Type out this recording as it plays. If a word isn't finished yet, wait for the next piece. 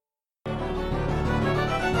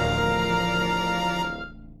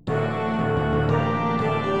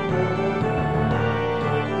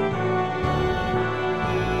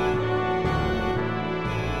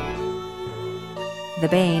the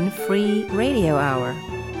Bain Free Radio Hour.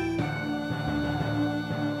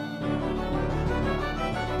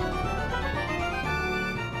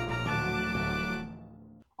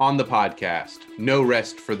 On the podcast, No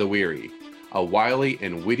Rest for the Weary, a wily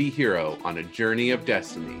and witty hero on a journey of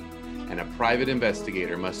destiny, and a private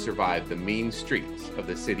investigator must survive the mean streets of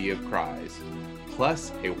the City of Cries,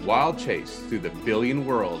 plus a wild chase through the billion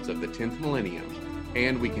worlds of the 10th millennium,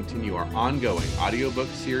 and we continue our ongoing audiobook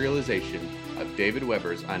serialization of David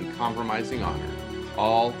Weber's Uncompromising Honor,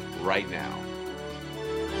 all right now.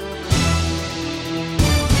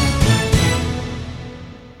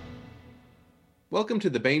 Welcome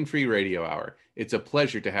to the Bain Free Radio Hour. It's a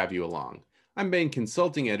pleasure to have you along. I'm Bain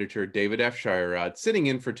Consulting Editor David F. Shirerod, sitting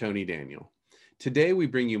in for Tony Daniel. Today we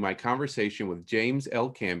bring you my conversation with James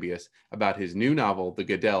L. Cambias about his new novel, The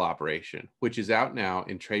Godel Operation, which is out now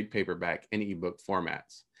in trade paperback and ebook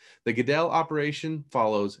formats. The Godel Operation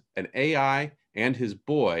follows an AI and his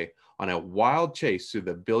boy on a wild chase through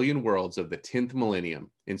the billion worlds of the 10th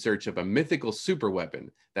millennium in search of a mythical superweapon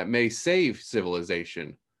that may save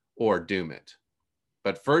civilization or doom it.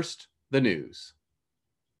 But first, the news.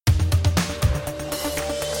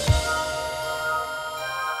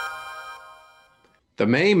 The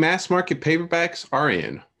May mass market paperbacks are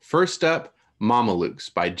in. First up,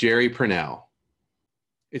 Mamalukes by Jerry Purnell.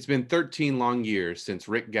 It's been 13 long years since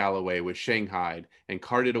Rick Galloway was shanghaied and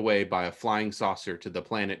carted away by a flying saucer to the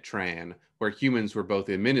planet Tran, where humans were both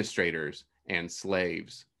administrators and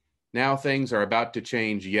slaves. Now things are about to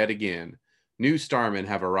change yet again. New starmen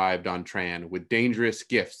have arrived on Tran with dangerous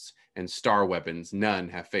gifts and star weapons none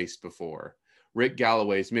have faced before. Rick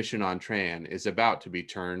Galloway's mission on Tran is about to be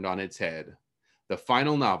turned on its head. The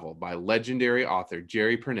final novel by legendary author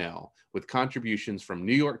Jerry Purnell, with contributions from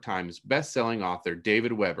New York Times best-selling author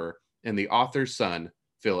David Weber and the author's son,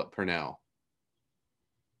 Philip Purnell.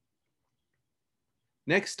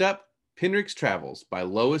 Next up, Penrick's Travels by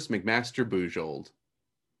Lois McMaster Bujold.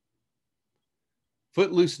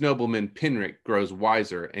 Footloose nobleman Penrick grows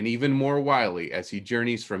wiser and even more wily as he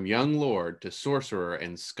journeys from young lord to sorcerer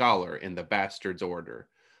and scholar in the Bastard's Order.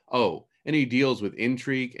 Oh, and he deals with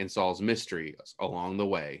intrigue and solves mysteries along the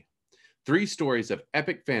way. 3 stories of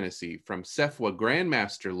epic fantasy from Sefwa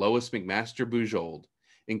Grandmaster Lois McMaster Bujold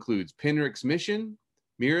includes Penrick's Mission,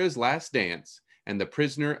 Mira's Last Dance, and The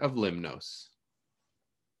Prisoner of Limnos.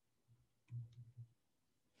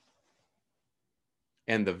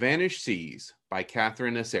 And The Vanished Seas by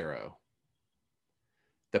Catherine Acero.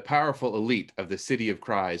 The powerful elite of the City of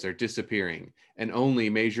Cries are disappearing, and only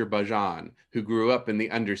Major Bajan, who grew up in the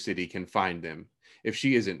Undercity, can find them, if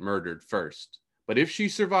she isn't murdered first. But if she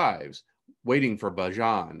survives, waiting for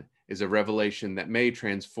Bajan is a revelation that may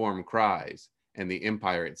transform Cries and the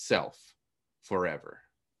Empire itself forever.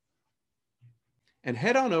 And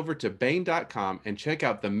head on over to Bain.com and check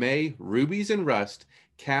out the May Rubies and Rust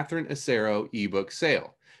Catherine Acero ebook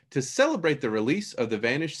sale. To celebrate the release of The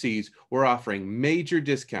Vanished Seas, we're offering major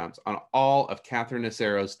discounts on all of Catherine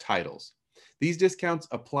Acero's titles. These discounts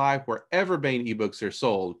apply wherever Bain ebooks are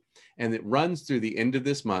sold, and it runs through the end of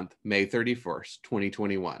this month, May 31st,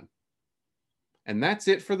 2021. And that's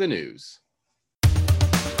it for the news.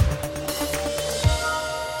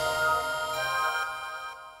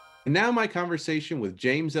 And now my conversation with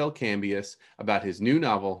James L. Cambias about his new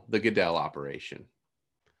novel, The Godel Operation.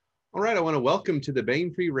 All right, I want to welcome to the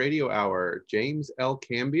Bain Free Radio Hour, James L.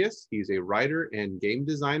 Cambias. He's a writer and game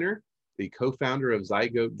designer, the co-founder of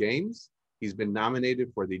Zygote Games. He's been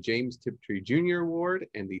nominated for the James Tiptree Jr. Award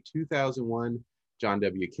and the 2001 John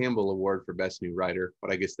W. Campbell Award for Best New Writer,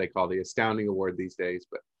 what I guess they call the Astounding Award these days.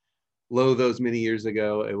 But lo, those many years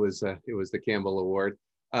ago, it was the Campbell Award.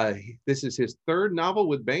 This is his 3rd novel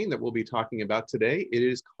with Bain that we'll be talking about today. It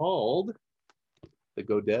is called The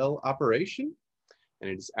Godel Operation, and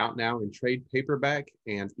it is out now in trade paperback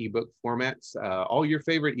and ebook formats. All your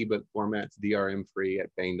favorite ebook formats, DRM free at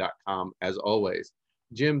Bain.com, as always.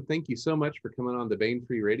 Jim, thank you so much for coming on the Bain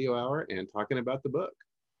Free Radio Hour and talking about the book.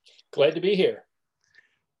 Glad to be here.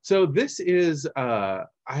 So this is, I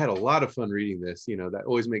had a lot of fun reading this. You know, that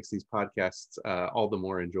always makes these podcasts all the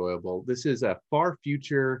more enjoyable. This is a far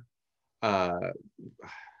future,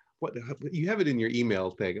 what you have it in your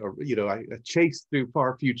email thing, or a chase through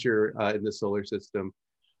far future in the solar system.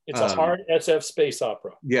 It's a hard SF space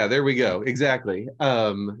opera. Yeah, there we go. Exactly.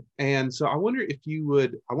 And so I wonder if you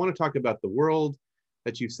would. I want to talk about the world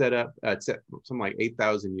that you set up. It's set something like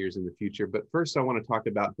 8,000 years in the future. But first, I want to talk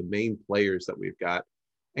about the main players that we've got.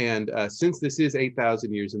 And since this is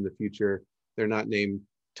 8,000 years in the future, they're not named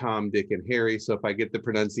Tom, Dick, and Harry. So if I get the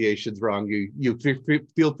pronunciations wrong, you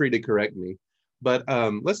feel free to correct me. But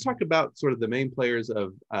let's talk about sort of the main players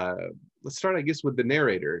of let's start, I guess, with the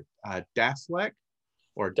narrator, Daslak,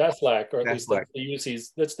 or Daslak, or at least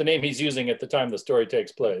Daslak. that's the name he's using at the time the story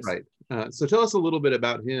takes place. Right. So tell us a little bit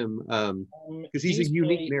about him, because he's a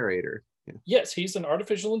unique narrator. Yeah. Yes, he's an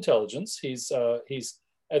artificial intelligence. He's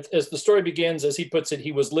as the story begins, as he puts it,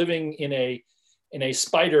 he was living in a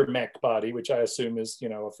spider mech body, which I assume is, you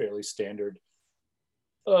know, a fairly standard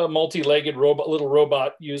multi-legged little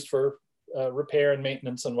robot used for repair and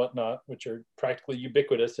maintenance and whatnot, which are practically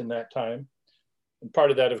ubiquitous in that time. And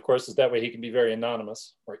part of that, of course, is that way he can be very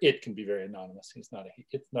anonymous, or it can be very anonymous. It's not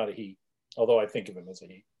a he, although I think of him as a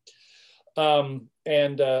he.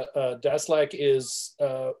 Daslak is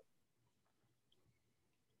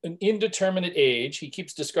an indeterminate age. He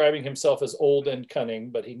keeps describing himself as old and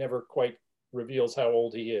cunning, but he never quite reveals how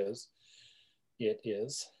old he is. It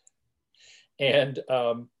is. And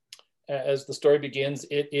as the story begins,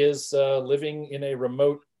 it is living in a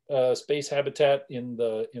remote space habitat in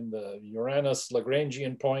the Uranus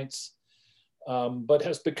Lagrangian points, but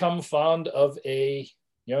has become fond of a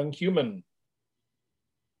young human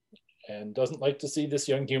and doesn't like to see this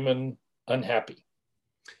young human unhappy.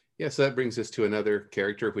 Yeah, so that brings us to another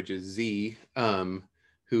character, which is Z,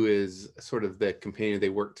 who is sort of the companion. They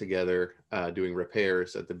work together doing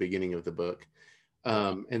repairs at the beginning of the book.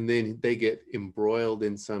 And then they get embroiled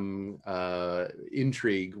in some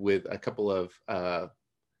intrigue with a couple of, I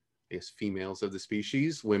guess, females of the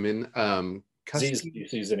species, women. Z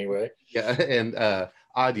species, anyway. Yeah, and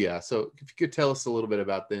Adya. So if you could tell us a little bit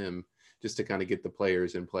about them, just to kind of get the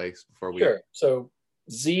players in place before we... Sure. So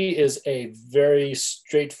Z is a very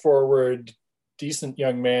straightforward, decent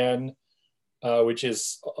young man, which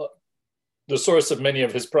is the source of many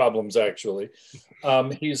of his problems, actually.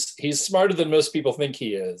 He's smarter than most people think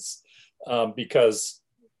he is, because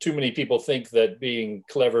too many people think that being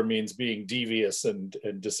clever means being devious and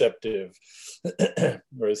deceptive,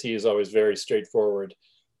 whereas he is always very straightforward.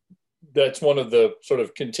 That's one of the sort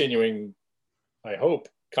of continuing, I hope,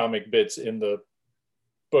 comic bits in the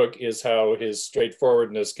book, is how his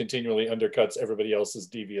straightforwardness continually undercuts everybody else's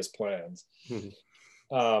devious plans.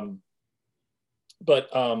 Mm-hmm. But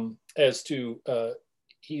as to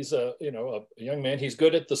he's a young man. He's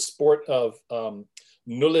good at the sport of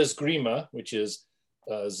nullesgrima, which is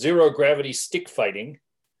zero gravity stick fighting,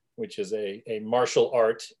 which is a martial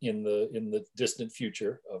art in the distant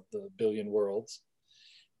future of the billion worlds.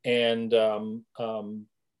 And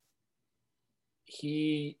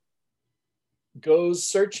he goes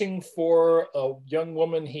searching for a young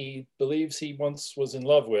woman he believes he once was in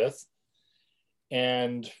love with,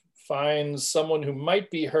 and finds someone who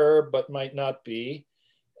might be her but might not be,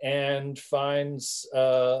 and finds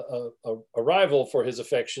a rival for his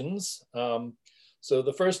affections. So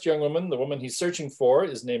the first young woman, the woman he's searching for,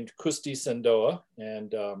 is named Kusti Sendoa,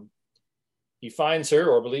 and he finds her,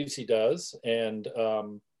 or believes he does, and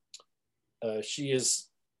she is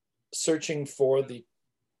searching for the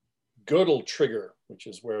Godel trigger, which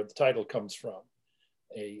is where the title comes from,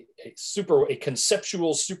 a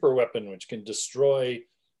conceptual super weapon which can destroy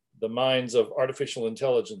the minds of artificial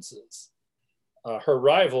intelligences. Her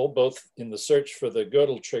rival, both in the search for the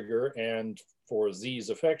Godel trigger and for Z's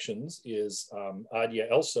affections, is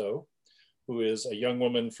Adya Elso, who is a young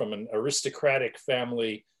woman from an aristocratic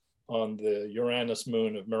family on the Uranus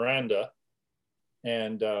moon of Miranda.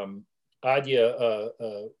 And Adya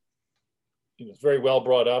is very well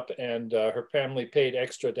brought up, and her family paid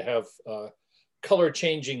extra to have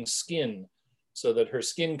color-changing skin so that her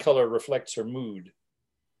skin color reflects her mood.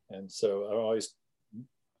 And so I'm always,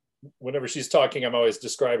 whenever she's talking, I'm always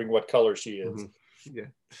describing what color she is. Mm-hmm.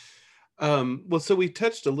 Yeah. Well, so we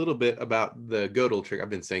touched a little bit about the Godel trigger. I've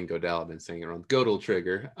been saying Godel, I've been saying it wrong. Godel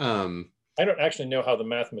trigger. I don't actually know how the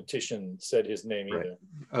mathematician said his name either.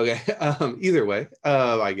 Right. Okay. Either way,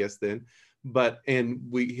 I guess then. And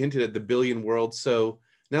we hinted at the billion worlds. So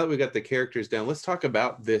now that we got the characters down, let's talk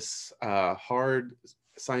about this hard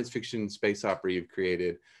science fiction space opera you've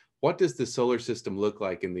created. What does the solar system look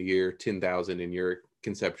like in the year 10,000 in your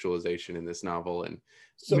conceptualization in this novel? And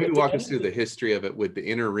so maybe walk us through the history of it with the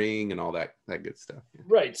inner ring and all that good stuff. Yeah.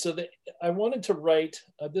 Right. So I wanted to write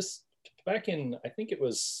this back in, I think it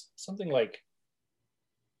was something like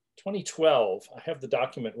 2012. I have the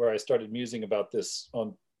document where I started musing about this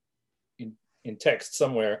in text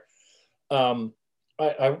somewhere.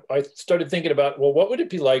 I started thinking about, well, what would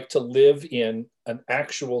it be like to live in an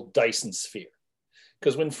actual Dyson sphere?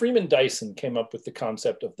 Because when Freeman Dyson came up with the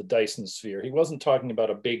concept of the Dyson sphere, he wasn't talking about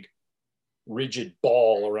a big rigid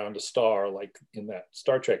ball around a star like in that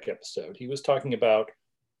Star Trek episode. He was talking about,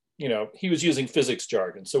 he was using physics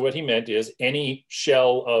jargon. So what he meant is any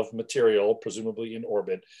shell of material, presumably in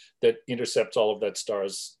orbit, that intercepts all of that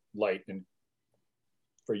star's light and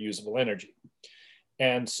for usable energy.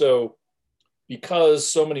 And so because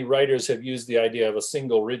so many writers have used the idea of a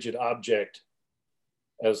single rigid object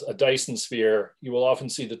as a Dyson sphere, you will often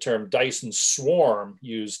see the term Dyson swarm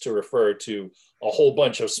used to refer to a whole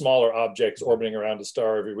bunch of smaller objects orbiting around a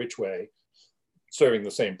star every which way, serving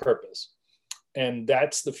the same purpose. And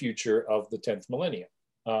that's the future of the 10th millennium.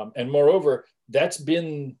 And moreover, that's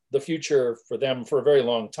been the future for them for a very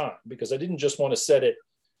long time, because I didn't just want to set it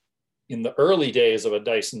in the early days of a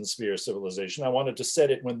Dyson sphere civilization. I wanted to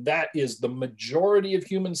set it when that is the majority of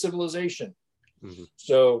human civilization. Mm-hmm.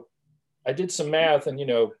 So I did some math, and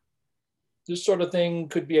this sort of thing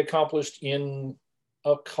could be accomplished in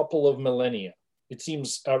a couple of millennia. It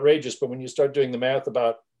seems outrageous, but when you start doing the math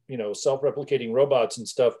about self-replicating robots and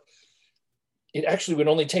stuff, it actually would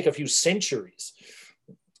only take a few centuries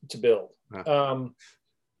to build.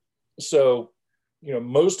 So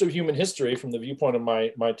most of human history, from the viewpoint of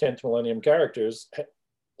my 10th millennium characters,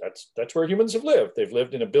 that's where humans have lived. They've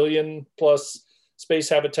lived in 1 billion plus space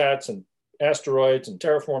habitats and asteroids and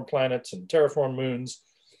terraformed planets and terraformed moons,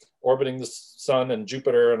 orbiting the sun and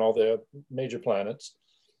Jupiter and all the major planets.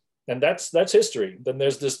 And that's history. Then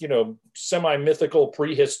there's this, semi-mythical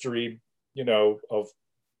prehistory, of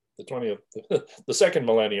the 20th, the second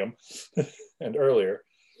millennium and earlier,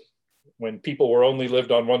 when people were only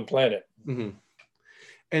lived on one planet. Mm-hmm.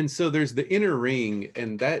 And so there's the inner ring,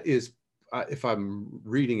 and that is, if I'm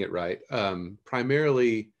reading it right,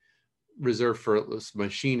 primarily reserved for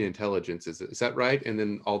machine intelligence. Is that right? And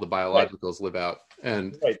then all the biologicals live out.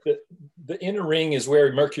 And right. The inner ring is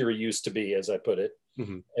where Mercury used to be, as I put it.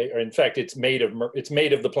 Mm-hmm. In fact, it's made of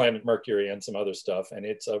the planet Mercury and some other stuff, and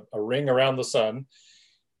it's a ring around the sun,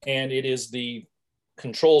 and it is the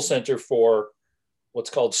control center for what's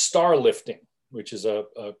called star lifting, which is a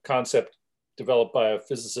concept developed by a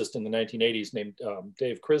physicist in the 1980s named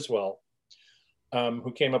Dave Criswell,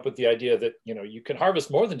 who came up with the idea that you can harvest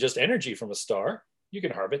more than just energy from a star. You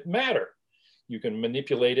can harvest matter. You can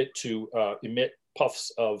manipulate it to emit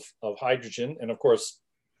puffs of hydrogen, and of course,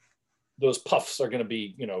 those puffs are going to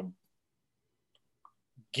be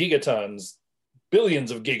gigatons,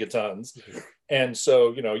 billions of gigatons. Mm-hmm. And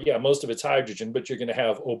so most of it's hydrogen, but you're going to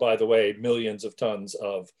have, oh, by the way, millions of tons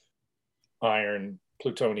of iron,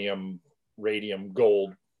 plutonium, radium,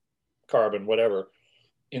 gold, carbon, whatever,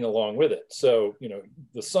 in along with it. So,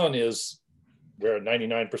 the sun is where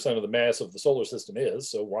 99% of the mass of the solar system is.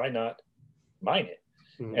 So why not mine it?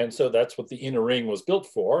 Mm-hmm. And so that's what the inner ring was built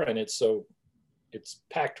for. And it's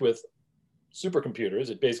packed with supercomputers.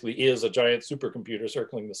 It basically is a giant supercomputer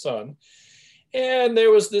circling the sun. And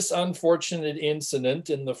there was this unfortunate incident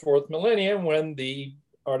in the 4th millennium when the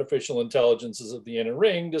artificial intelligences of the inner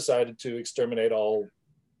ring decided to exterminate all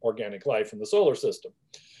organic life in the solar system.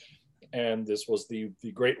 And this was the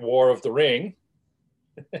Great War of the Ring,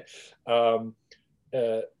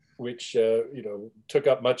 which took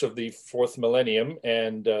up much of the 4th millennium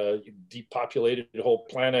and depopulated whole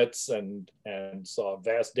planets and saw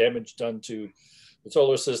vast damage done to the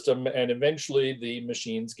solar system. And eventually the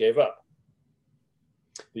machines gave up.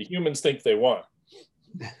 The humans think they won.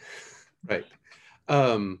 Right.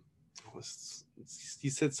 You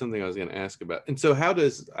said something I was going to ask about. And so how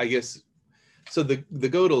does, so the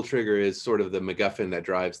Godel trigger is sort of the MacGuffin that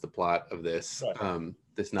drives the plot of this, right.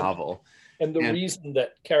 This novel. And the reason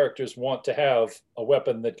that characters want to have a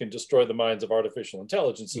weapon that can destroy the minds of artificial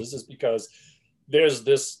intelligences is because there's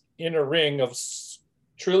this inner ring of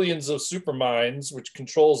trillions of superminds which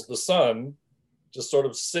controls the sun, just sort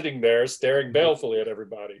of sitting there staring balefully at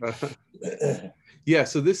everybody. Yeah,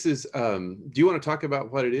 so this is, do you want to talk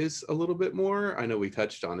about what it is a little bit more? I know we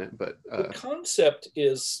touched on it, but... The concept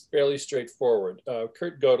is fairly straightforward.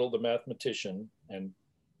 Kurt Godel, the mathematician, and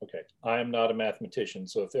okay, I am not a mathematician,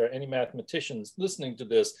 so if there are any mathematicians listening to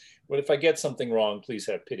this, well, if I get something wrong, please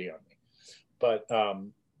have pity on me. But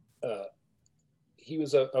he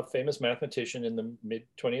was a famous mathematician in the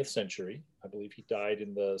mid-20th century. I believe he died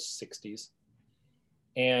in the 60s.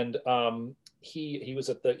 And he was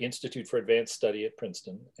at the Institute for Advanced Study at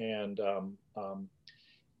Princeton. And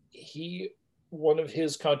one of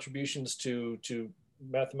his contributions to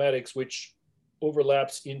mathematics, which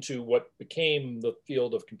overlaps into what became the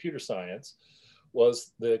field of computer science,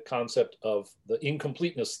 was the concept of the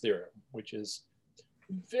incompleteness theorem, which is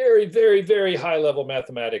very, very, very high level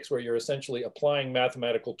mathematics, where you're essentially applying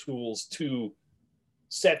mathematical tools to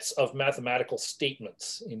sets of mathematical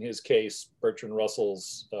statements. In his case, Bertrand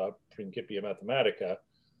Russell's Principia Mathematica,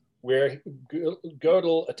 where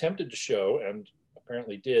Godel attempted to show, and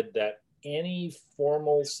apparently did, that any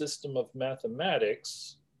formal system of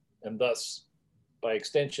mathematics, and thus by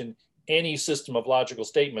extension, any system of logical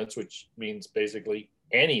statements, which means basically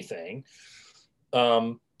anything,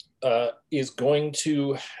 is going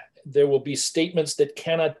to, there will be statements that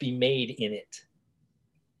cannot be made in it.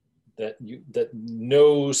 That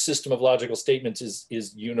no system of logical statements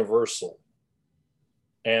is universal,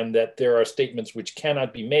 and that there are statements which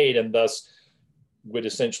cannot be made and thus would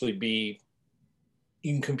essentially be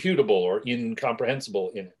incomputable or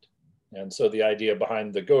incomprehensible in it. And so the idea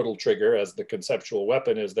behind the Godel trigger as the conceptual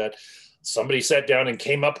weapon is that somebody sat down and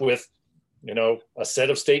came up with, a set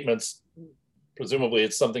of statements. Presumably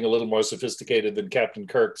it's something a little more sophisticated than Captain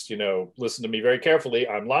Kirk's, listen to me very carefully,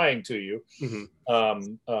 I'm lying to you,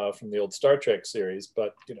 from the old Star Trek series,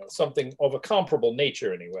 but, something of a comparable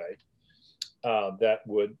nature anyway, that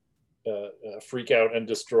would freak out and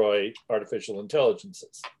destroy artificial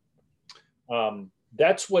intelligences.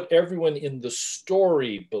 That's what everyone in the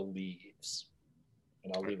story believes.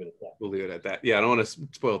 And I'll leave it at that. We'll leave it at that. Yeah, I don't want to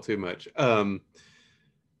spoil too much.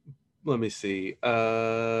 Let me see.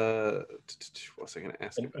 What was I going to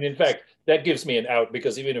ask? And in fact, that gives me an out,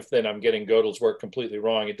 because even if then I'm getting Godel's work completely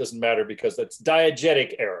wrong, it doesn't matter because that's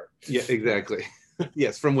diegetic error. Yeah, exactly.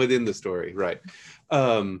 Yes, from within the story, right.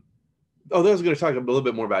 I was going to talk a little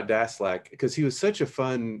bit more about Daslak, because he was such a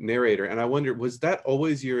fun narrator. And I wonder, was that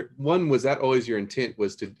always your intent,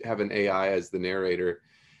 was to have an AI as the narrator?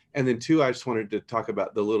 And then two, I just wanted to talk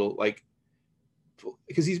about the little,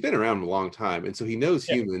 because he's been around a long time, and so he knows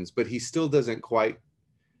humans, but he still doesn't quite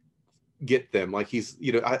get them. Like he's,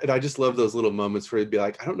 I just love those little moments where he'd be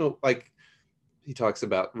like, I don't know, like he talks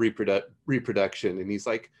about reproduction, and he's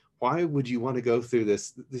like, why would you want to go through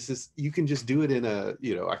this? You can just do it in a,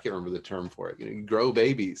 I can't remember the term for it. You grow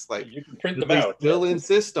babies, like you can print them out. Still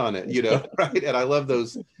insist on it, right? And I love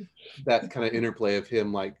that kind of interplay of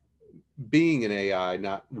him, like being an AI,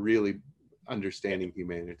 not really understanding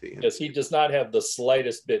humanity. Yes, he does not have the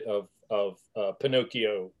slightest bit of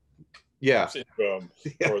Pinocchio syndrome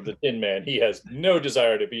or the Tin Man. He has no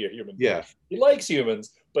desire to be a human being. Yeah. He likes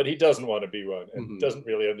humans, but he doesn't want to be one, and doesn't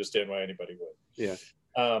really understand why anybody would. Yeah.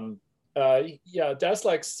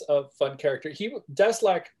 Daslak's a fun character.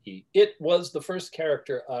 It was the first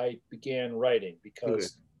character I began writing,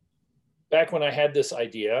 because back when I had this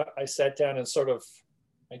idea, I sat down and sort of,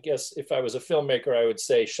 I guess if I was a filmmaker, I would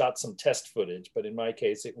say shot some test footage. But in my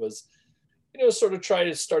case, it was,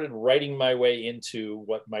 started writing my way into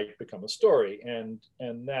what might become a story. And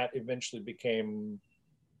that eventually became,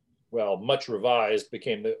 much revised,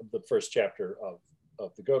 became the first chapter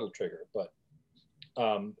of the Godel trigger. But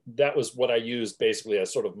that was what I used basically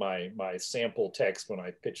as sort of my sample text when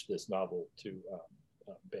I pitched this novel to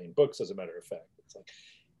Bain Books, as a matter of fact. It's like,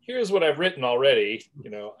 here's what I've written already.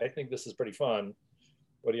 I think this is pretty fun.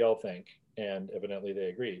 What do y'all think? And evidently they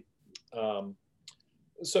agreed.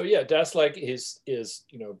 Daslak is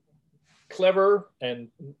clever, and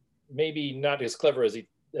maybe not as clever as it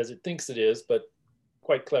thinks it is, but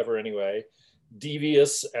quite clever anyway.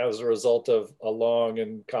 Devious as a result of a long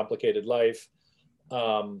and complicated life,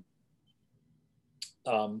 and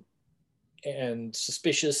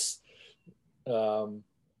suspicious to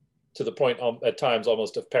the point at times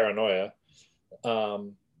almost of paranoia,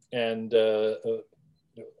 and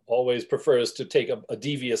always prefers to take a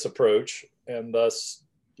devious approach, and thus,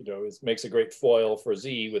 makes a great foil for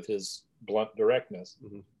Z with his blunt directness.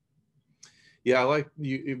 Yeah, I like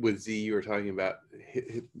you with Z. You were talking about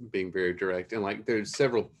being very direct, and like there's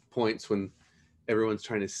several points when everyone's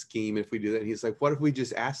trying to scheme. If we do that, and he's like, "What if we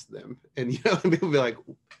just ask them?" And and people be like,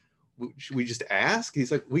 "Should we just ask?"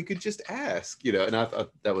 He's like, "We could just ask," And I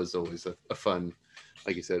thought that was always a fun,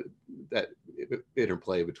 like you said, that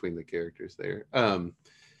interplay between the characters there.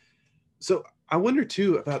 So I wonder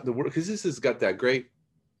too about the work, because this has got that great,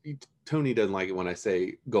 Tony doesn't like it when I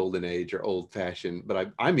say golden age or old fashioned,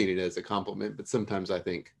 but I mean it as a compliment, but sometimes I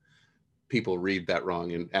think people read that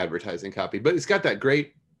wrong in advertising copy. But it's got that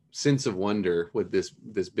great sense of wonder with this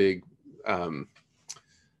big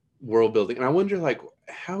world building. And I wonder, like,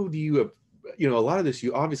 how do you, a lot of this,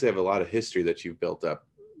 you obviously have a lot of history that you've built up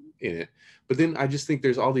in it, but then I just think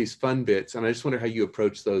there's all these fun bits, and I just wonder how you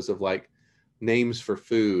approach those, of like names for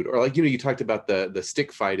food, or like, you talked about the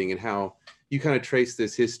stick fighting, and how you kind of trace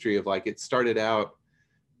this history of like, it started out,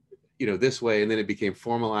 this way, and then it became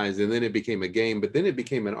formalized, and then it became a game, but then it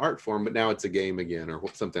became an art form, but now it's a game again, or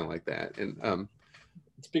something like that. And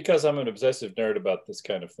it's because I'm an obsessive nerd about this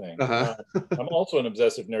kind of thing. I'm also an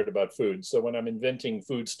obsessive nerd about food. So when I'm inventing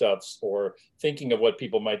foodstuffs or thinking of what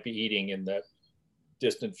people might be eating in that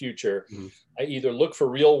distant future, I either look for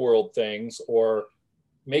real world things or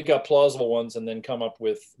make up plausible ones and then come up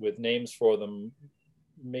with names for them,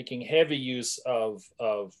 making heavy use of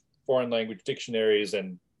foreign language dictionaries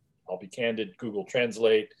and I'll be candid, Google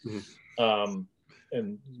Translate. Mhm.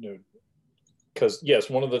 And, because yes,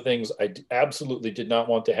 one of the things I absolutely did not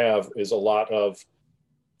want to have is a lot of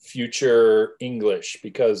future English,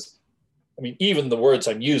 because I mean, even the words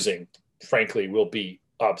I'm using, frankly, will be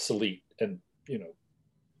obsolete, and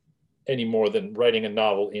any more than writing a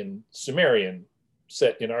novel in Sumerian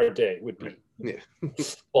set in our day would be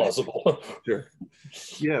plausible. Sure.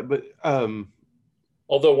 Yeah, but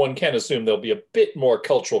although one can assume there'll be a bit more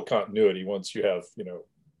cultural continuity once you have,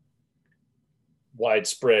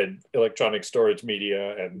 widespread electronic storage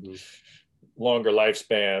media and longer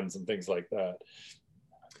lifespans and things like that.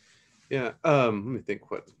 Yeah. Let me think.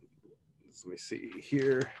 Let me see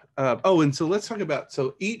here. And so let's talk about,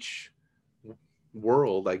 so each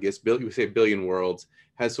world, I guess, we say billion worlds,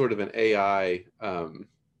 has sort of an AI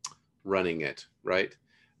running it, right?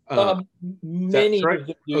 Many of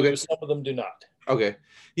them do. Okay. Some of them do not. Okay.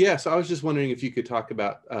 Yeah. So I was just wondering if you could talk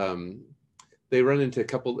about, they run into a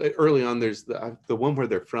couple early on. There's the one where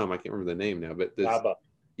they're from. I can't remember the name now, but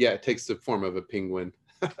yeah, it takes the form of a penguin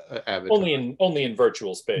avatar. Only in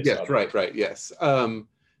virtual space. Yes. Obviously. Right. Yes. How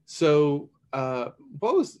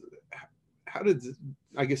does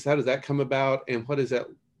that come about, and how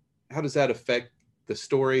does that affect the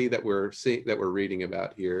story that we're reading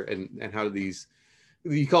about here, and how do these,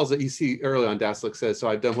 he calls it, you see early on, Daslick says, so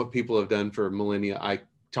I've done what people have done for millennia, I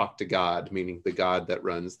talk to God, meaning the God that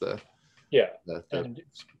runs the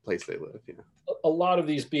place they live. A lot of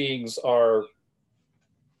these beings are,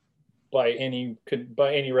 by any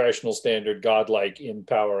rational standard, godlike in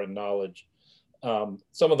power and knowledge.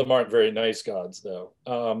 Some of them aren't very nice gods, though.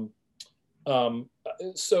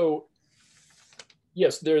 So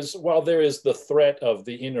yes, while there is the threat of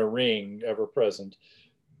the inner ring ever present,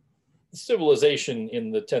 civilization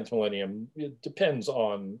in the 10th millennium, it depends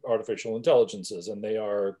on artificial intelligences, and they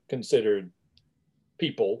are considered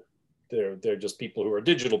people. They're just people who are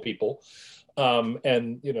digital people.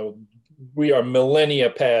 And we are millennia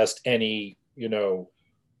past any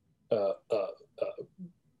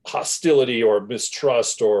hostility or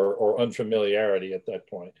mistrust or unfamiliarity at that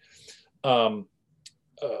point.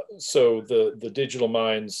 So the digital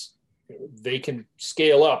minds, they can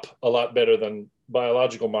scale up a lot better than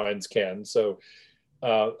biological minds can. So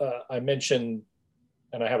I mentioned,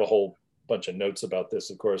 and I have a whole bunch of notes about this,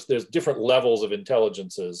 of course, there's different levels of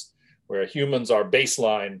intelligences, where humans are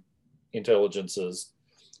baseline intelligences,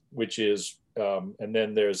 which is, and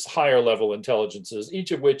then there's higher level intelligences,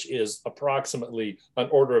 each of which is approximately an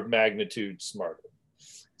order of magnitude smarter.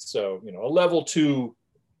 So, a level 2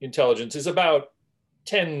 intelligence is about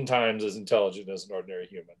 10 times as intelligent as an ordinary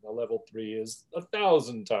human. A level 3 is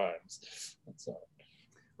 1,000 times.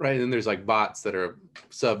 Right, and then there's like bots that are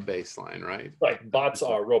sub-baseline, right? Right, bots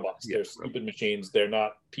are robots. They're stupid machines. They're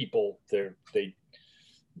not people.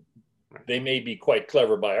 They may be quite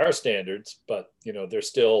clever by our standards, but they're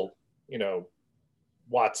still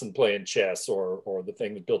Watson playing chess or the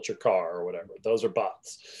thing that built your car or whatever. Those are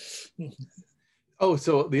bots.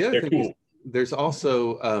 So the other thing is there's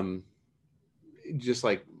also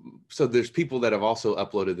so there's people that have also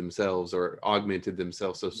uploaded themselves or augmented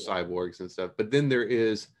themselves, so cyborgs and stuff. But then there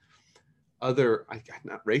is other,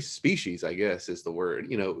 not race, species, I guess is the word.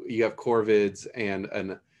 You have corvids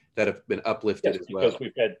and that have been uplifted as well. Because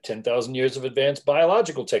we've had 10,000 years of advanced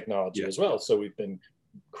biological technology as well. So we've been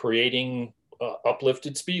creating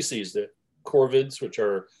uplifted species, the corvids, which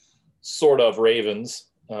are sort of ravens,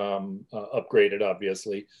 upgraded,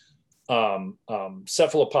 obviously.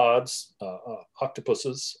 Cephalopods,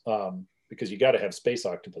 octopuses, because you got to have space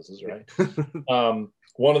octopuses, right?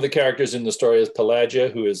 One of the characters in the story is Pelagia,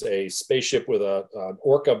 who is a spaceship with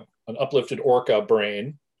an uplifted orca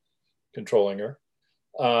brain controlling her.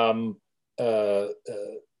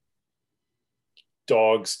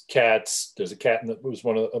 Dogs, cats. There's a cat that was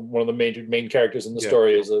one of the main characters in the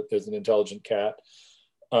story is an intelligent cat.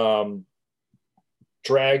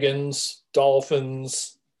 Dragons,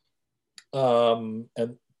 dolphins, and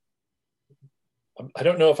I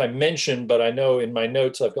don't know if I mentioned, but I know in my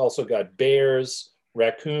notes I've also got bears,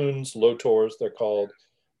 raccoons, lotors they're called,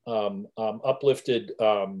 uplifted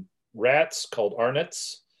rats called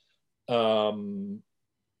arnets, all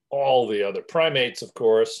the other primates, of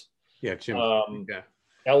course.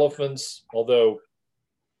 Elephants,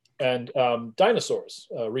 and dinosaurs,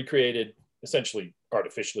 recreated, essentially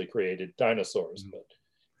artificially created dinosaurs. But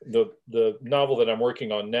the novel that I'm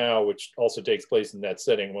working on now, which also takes place in that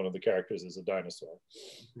setting, one of the characters is a dinosaur.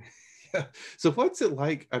 So what's it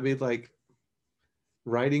like? I mean, like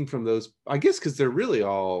writing from those, I guess, because they're really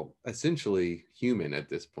all essentially human at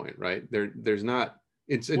this point, right? There's not,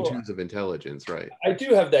 It's in terms of intelligence, right? I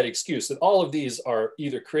do have that excuse that all of these are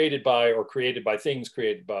either created by or created by things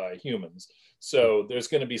created by humans. So there's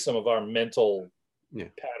going to be some of our mental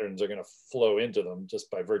patterns are going to flow into them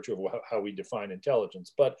just by virtue of how we define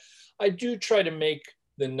intelligence. But I do try to make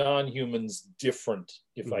the non-humans different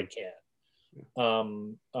if I can.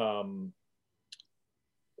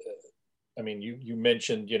 I mean, you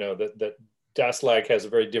mentioned, that Daslak has a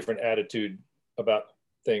very different attitude about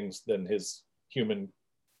things than his human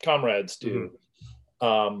comrades do.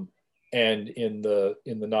 And in the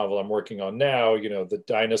novel I'm working on now, the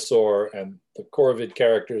dinosaur and the Corvid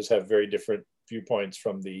characters have very different viewpoints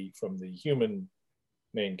from the human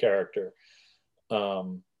main character.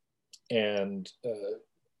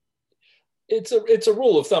 It's a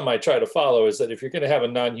rule of thumb I try to follow, is that if you're going to have a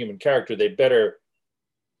non-human character, they better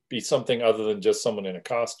be something other than just someone in a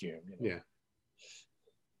costume.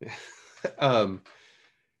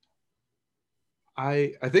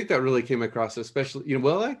 I think that really came across, especially,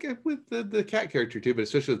 like with the cat character too, but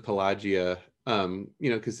especially with Pelagia,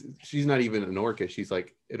 because she's not even an orca. She's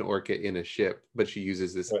like an orca in a ship, but she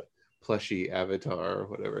uses this plushy avatar or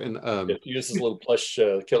whatever. And she uses a little plush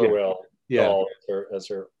killer whale doll as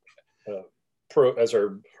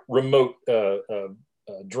her remote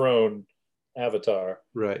drone avatar.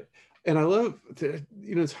 Right. And I love,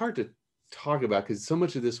 it's hard to talk about because so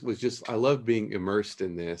much of this was just, I love being immersed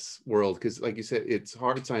in this world because, like you said, it's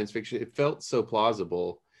hard science fiction. It felt so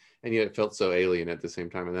plausible and yet it felt so alien at the same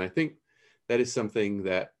time. And I think that is something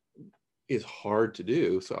that is hard to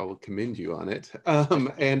do, so I will commend you on it.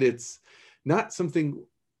 And it's not something,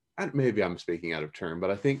 maybe I'm speaking out of turn,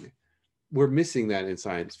 but I think we're missing that in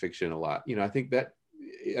science fiction a lot. I think that,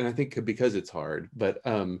 and I think because it's hard, but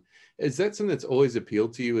is that something that's always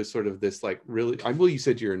appealed to you, as sort of this like really, you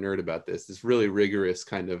said you're a nerd about this really rigorous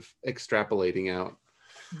kind of extrapolating out?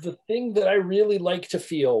 The thing that I really like to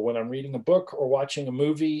feel when I'm reading a book or watching a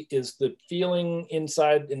movie is the feeling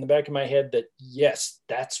inside in the back of my head that, yes,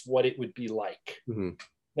 that's what it would be like.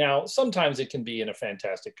 Now, sometimes it can be in a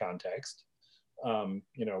fantastic context. I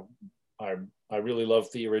really love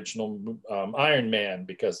the original Iron Man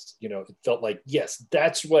because, it felt like, yes,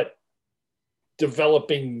 that's what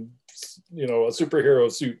developing, a superhero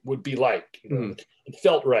suit would be like. It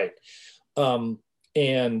felt right.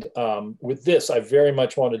 And with this, I very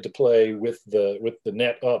much wanted to play with the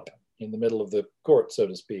net up in the middle of the court, so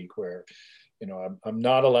to speak, where, I'm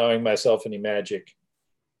not allowing myself any magic.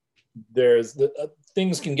 There's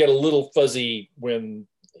things can get a little fuzzy when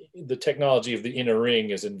the technology of the inner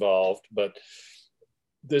ring is involved, but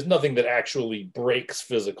there's nothing that actually breaks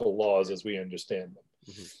physical laws as we understand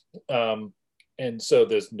them. And so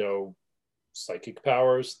there's no psychic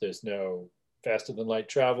powers, there's no faster than light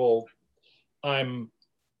travel. I'm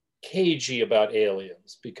cagey about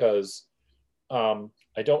aliens because I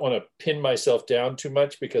don't want to pin myself down too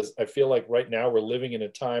much, because I feel like right now we're living in a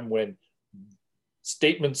time when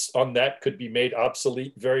statements on that could be made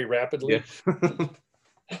obsolete very rapidly.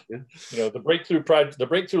 The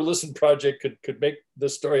Breakthrough Listen project could make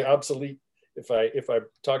this story obsolete if I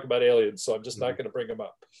talk about aliens. So I'm just not going to bring them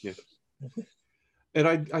up. And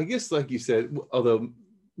I guess, like you said, although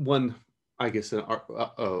one, I guess an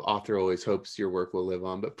author always hopes your work will live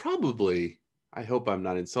on, but probably, I hope I'm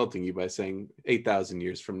not insulting you by saying 8,000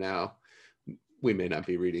 years from now, we may not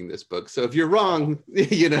be reading this book. So if you're wrong,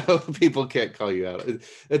 people can't call you out.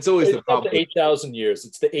 It's always the problem. It's not the 8,000 years,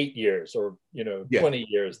 it's the 8 years or, 20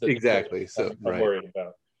 years. Exactly. I'm worried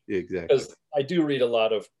about. Exactly. Because I do read a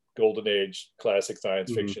lot of Golden Age classic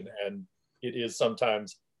science fiction, and it is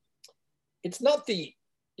sometimes, it's not the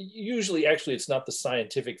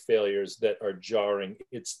scientific failures that are jarring.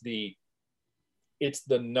 It's the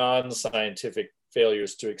non-scientific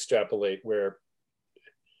failures to extrapolate, where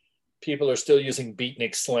people are still using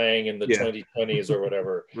beatnik slang in the 2020s or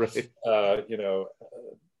whatever. Right.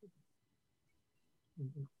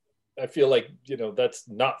 I feel like, that's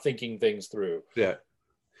not thinking things through. Yeah.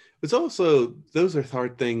 It's also, those are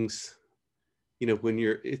hard things, when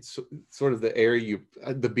it's sort of the air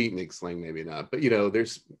the beatnik slang, maybe not, but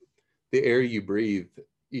there's the air you breathe,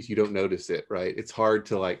 if you don't notice it, right? It's hard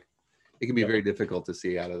to it can be very difficult to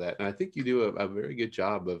see out of that. And I think you do a very good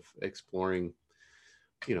job of exploring,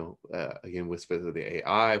 again, with the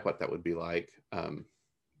AI, what that would be like,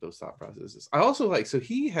 those thought processes. I also so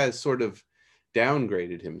he has sort of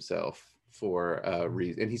downgraded himself for a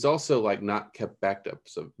reason. And he's also not kept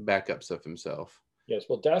backups of himself. Yes,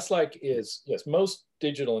 well, Daslak is, most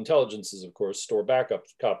digital intelligences, of course, store backup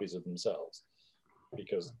copies of themselves,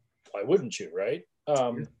 because why wouldn't you, right?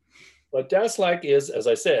 But Daslak is, as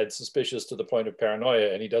I said, suspicious to the point of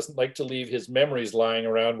paranoia, and he doesn't like to leave his memories lying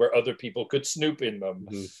around where other people could snoop in them.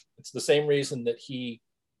 Mm-hmm. It's the same reason that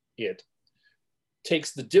it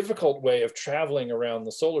takes the difficult way of traveling around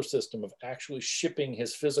the solar system, of actually shipping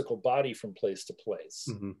his physical body from place to place.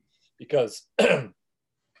 Mm-hmm. Because,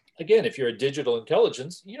 again, if you're a digital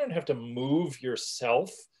intelligence, you don't have to move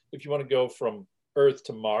yourself. If you want to go from Earth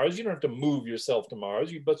to Mars, you don't have to move yourself to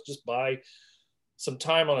Mars. You must just buy some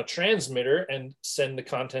time on a transmitter and send the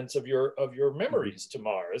contents of your memories to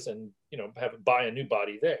Mars, and buy a new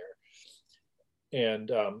body there.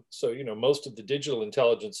 And so most of the digital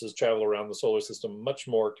intelligences travel around the solar system much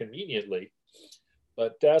more conveniently.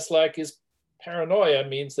 But Daslak is paranoia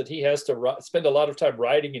means that he has to spend a lot of time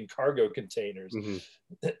riding in cargo containers.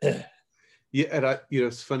 Mm-hmm. Yeah, and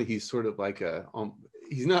it's funny. He's sort of like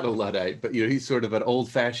he's not a Luddite, but he's sort of an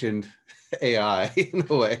old-fashioned AI in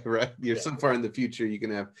a way, right? So far in the future, you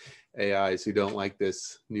can have AIs who don't like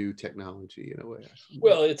this new technology in a way.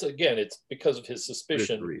 Well, it's because of his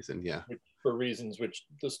suspicion. For reason, yeah. For reasons which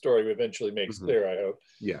the story eventually makes mm-hmm. clear, I hope.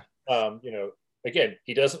 Yeah. Again,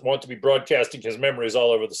 he doesn't want to be broadcasting his memories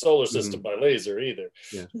all over the solar system mm-hmm. by laser either.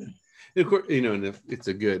 Yeah. And of course, and it's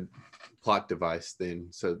a good plot device then,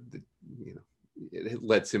 so that, it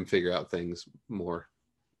lets him figure out things more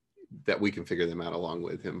that we can figure them out along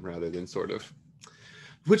with him, rather than sort of,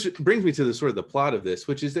 which brings me to the sort of the plot of this,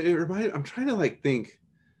 which is that I'm trying to think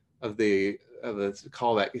of the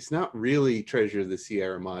callback. It's not really Treasure of the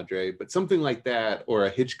Sierra Madre, but something like that, or a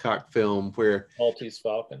Hitchcock film where Maltese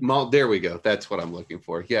Falcon. There we go. That's what I'm looking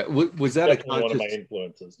for. Yeah. Was that definitely one of my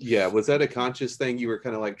influences? Yeah. Was that a conscious thing? You were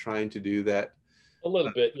kind of trying to do that? A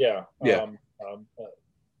little bit. Yeah. Yeah.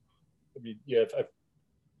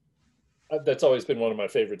 That's always been one of my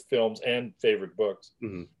favorite films and favorite books.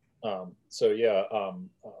 Mm-hmm. I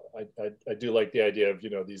do like the idea of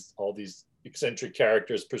all these eccentric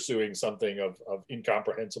characters pursuing something of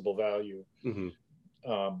incomprehensible value. Mm-hmm.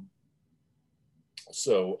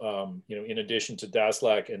 In addition to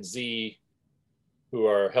Daslak and Z, who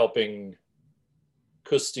are helping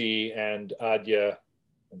Kusti and Adya,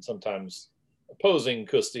 and sometimes opposing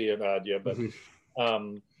Kusti and Adya, but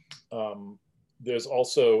mm-hmm. There's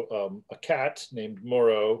also a cat named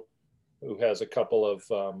Moro, who has a couple of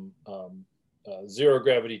zero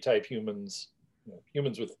gravity type humans,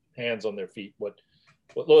 humans with hands on their feet, what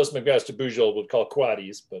Lois McMaster Bujold would call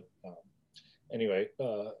quaddies. But anyway,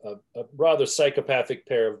 a rather psychopathic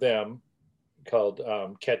pair of them called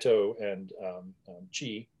Keto and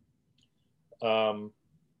Chi.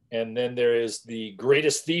 And then there is the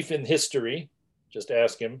greatest thief in history, just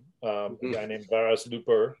ask him, a guy named Varas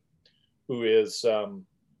Luper, who is, I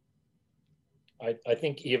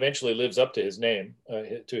think he eventually lives up to his name,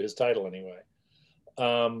 to his title anyway.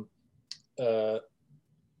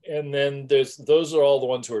 And then those are all the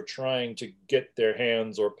ones who are trying to get their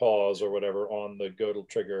hands or paws or whatever on the Godel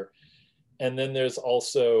trigger. And then there's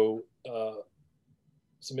also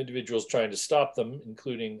some individuals trying to stop them,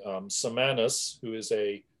 including Samanus, who is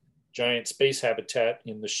a giant space habitat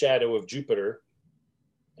in the shadow of Jupiter.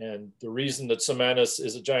 And the reason that Samanus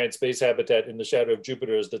is a giant space habitat in the shadow of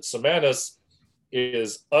Jupiter is that Samanus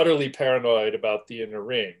is utterly paranoid about the inner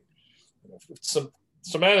ring.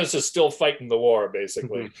 Samanus is still fighting the war,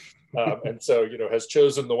 basically. Mm-hmm. And so, has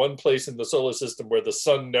chosen the one place in the solar system where the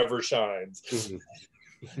sun never shines. Mm-hmm.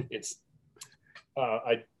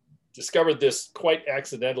 I discovered this quite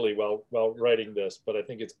accidentally while writing this, but I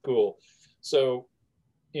think it's cool. So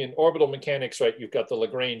in orbital mechanics, right, you've got the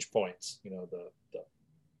Lagrange points,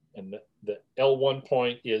 the L1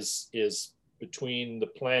 point is between the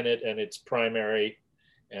planet and its primary,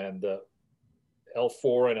 and the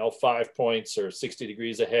L4 and L5 points are 60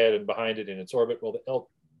 degrees ahead and behind it in its orbit. Well, the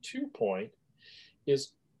L2 point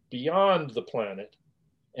is beyond the planet,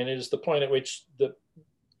 and it is the point at which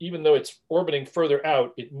even though it's orbiting further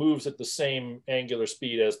out, it moves at the same angular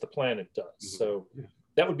speed as the planet does. Mm-hmm. So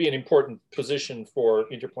that would be an important position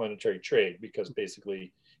for interplanetary trade, because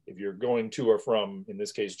basically, if you're going to or from, in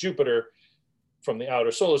this case, Jupiter, from the outer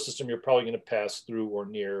solar system, you're probably going to pass through or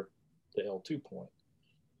near the L2 point.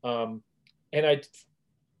 And I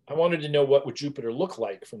wanted to know what would Jupiter look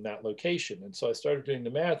like from that location. And so I started doing the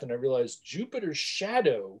math, and I realized Jupiter's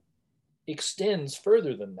shadow extends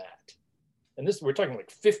further than that. And we're talking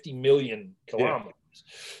like 50 million kilometers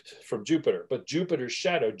from Jupiter. But Jupiter's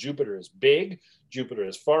shadow, Jupiter is big, Jupiter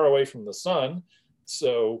is far away from the sun.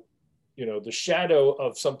 So, the shadow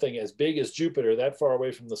of something as big as Jupiter, that far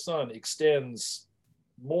away from the sun, extends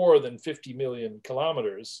more than 50 million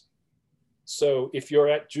kilometers. So if you're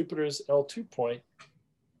at Jupiter's L2 point,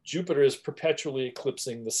 Jupiter is perpetually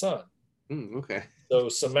eclipsing the sun. Okay. So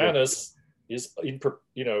Samanus is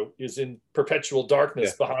in perpetual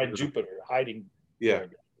darkness behind Jupiter, hiding. Yeah.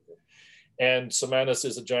 And Samanus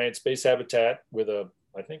is a giant space habitat with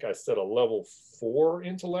I think I said a level 4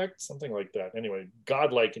 intellect, something like that. Anyway,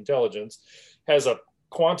 godlike intelligence, has a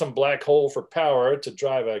quantum black hole for power to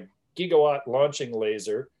drive a gigawatt launching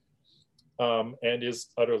laser, and is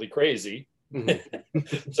utterly crazy.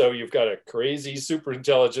 Mm-hmm. So you've got a crazy super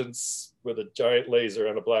intelligence with a giant laser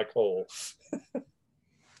and a black hole.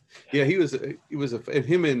 Yeah, he was and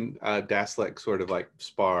him and Daslek sort of like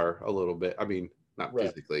spar a little bit. I mean, not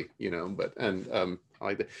physically, but I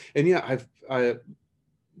like that. And yeah,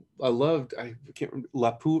 I loved, I can't remember,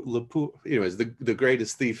 Lapu, anyways, the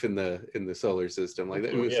greatest thief in the solar system. Like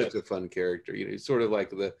that, it was such a fun character. He's sort of like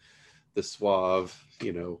the suave,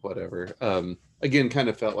 whatever. Again, kind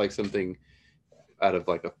of felt like something out of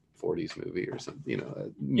like a 40s movie or something,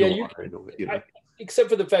 except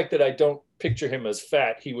for the fact that I don't picture him as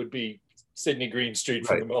fat. He would be Sidney Greenstreet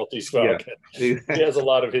from the Maltese Falcon. Yeah. He has a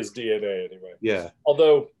lot of his DNA anyway. Yeah.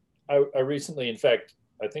 Although I recently, in fact,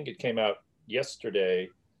 I think it came out yesterday,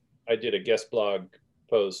 I did a guest blog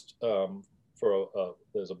post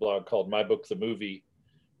there's a blog called My Book the Movie,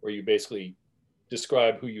 where you basically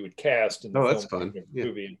describe who you would cast in the film. That's fun.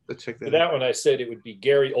 Movie. Let's check that For that one, I said it would be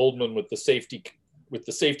Gary Oldman with the safety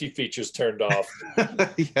features turned off.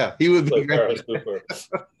 Yeah, he would be great. If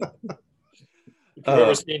you've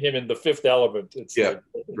ever seen him in The Fifth Element, it's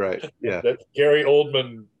right. Yeah, that's Gary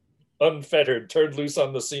Oldman, unfettered, turned loose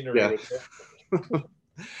on the scenery. Yeah.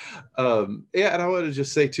 And I want to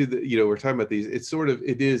just say too that we're talking about these.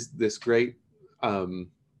 It is this great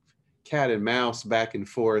cat and mouse back and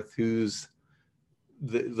forth, who's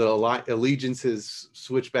the allegiances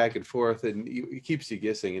switch back and forth, and it keeps you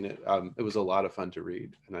guessing. And it was a lot of fun to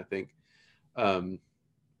read, and I think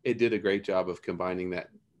it did a great job of combining that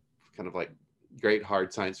kind of like great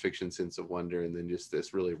hard science fiction sense of wonder, and then just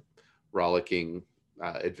this really rollicking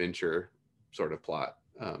adventure sort of plot.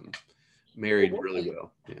 Married really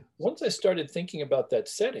well. Yeah. Once I started thinking about that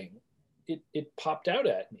setting, it popped out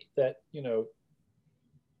at me that,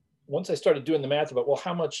 once I started doing the math about,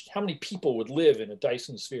 how many people would live in a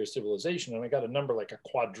Dyson sphere civilization, and I got a number like a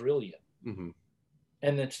quadrillion. Mm-hmm.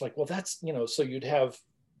 And it's like, that's, so you'd have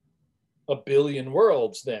a billion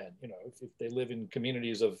worlds then, if they live in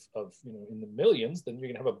communities of in the millions, then you're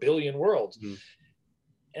gonna have a billion worlds. Mm-hmm.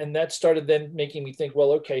 And that started then making me think,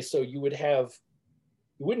 okay, so you would have, it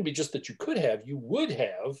wouldn't be just that you would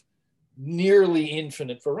have nearly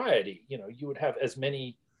infinite variety. You would have as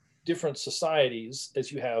many different societies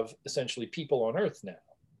as you have essentially people on Earth now.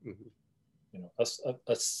 Mm-hmm.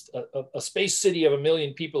 A space city of 1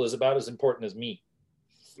 million people is about as important as me.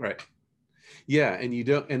 Right. Yeah,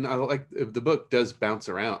 and I like the book does bounce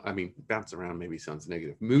around. I mean, bounce around maybe sounds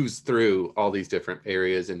negative. Moves through all these different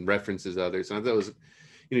areas and references others. And I thought it was,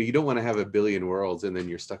 you don't want to have 1 billion worlds and then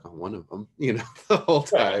you're stuck on one of them, the whole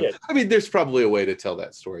time. Right, yeah. I mean, there's probably a way to tell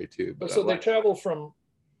that story too. But so they travel from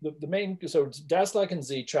the main. So Daslak and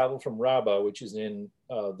Z travel from Raba, which is in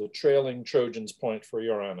the trailing Trojans point for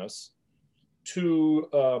Uranus,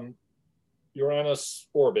 to Uranus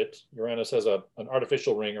orbit. Uranus has an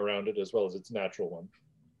artificial ring around it as well as its natural one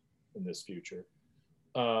in this future.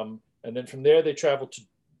 And then from there they travel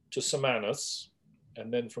to Samanus. And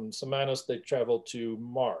then from Samanus, they travel to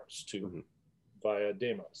Mars via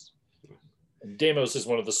Deimos. And Deimos is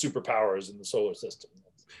one of the superpowers in the solar system.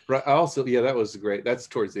 Right. Also, that was great. That's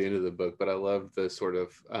towards the end of the book, but I love the sort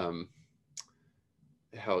of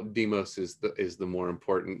how Deimos is the more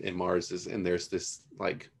important, and Mars is, and there's this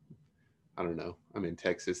like, I don't know. I'm in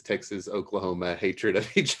Texas, Oklahoma hatred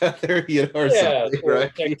of each other, or something,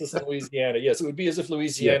 right? Texas and Louisiana. Yes, it would be as if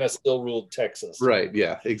Louisiana still ruled Texas. Right.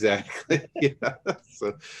 Yeah. Exactly. Yeah.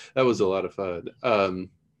 So that was a lot of fun.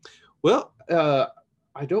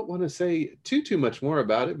 I don't want to say too much more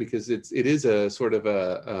about it because it is a sort of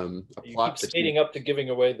a plot. Keep skating up to giving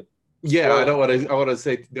away the. Yeah, I don't want to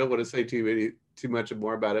say too much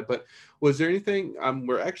more about it. But was there anything?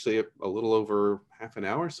 We're actually a little over half an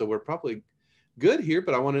hour, so we're probably good here.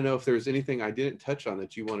 But I want to know if there's anything I didn't touch on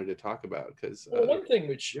that you wanted to talk about. Because one thing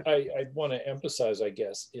which I want to emphasize, I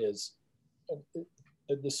guess, is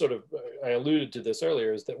this sort of, I alluded to this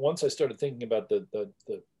earlier, is that once I started thinking about the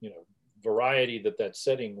variety that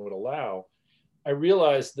setting would allow, I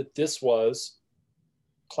realized that this was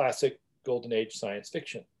classic Golden Age science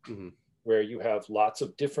fiction, where you have lots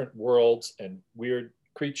of different worlds and weird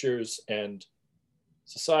creatures and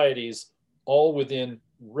societies all within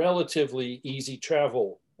relatively easy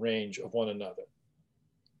travel range of one another.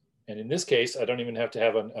 And in this case, I don't even have to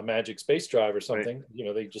have a magic space drive or something.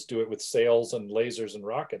 Right. They just do it with sails and lasers and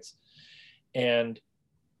rockets. And,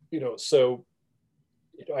 so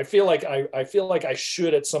I feel like I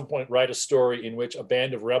should at some point write a story in which a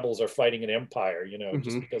band of rebels are fighting an empire,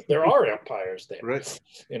 just because there are empires there, right?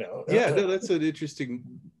 Yeah, no, that's an interesting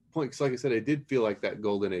point, because like I said, I did feel like that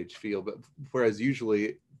golden age feel, but whereas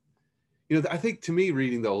usually, I think to me,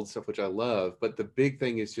 reading the old stuff, which I love, but the big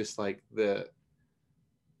thing is just like the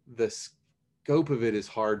scope of it is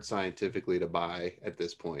hard scientifically to buy at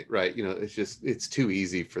this point, right? It's too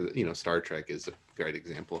easy for Star Trek is a great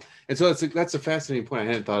example, and so that's a fascinating point. I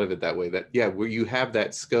hadn't thought of it that way. That where you have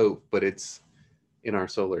that scope, but it's in our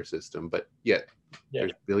solar system, but yet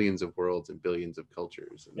there's billions of worlds and billions of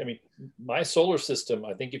cultures. I mean, my solar system,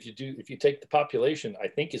 I think if you take the population, I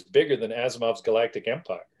think is bigger than Asimov's Galactic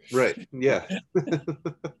Empire. Right. Yeah.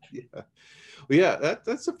 Yeah. Well, yeah,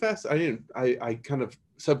 that's a fast. I kind of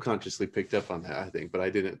subconsciously picked up on that, I think, but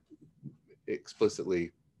I didn't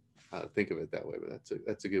explicitly think of it that way. But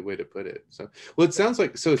that's a good way to put it. So, well, it sounds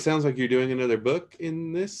like you're doing another book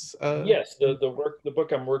in this. Yes, the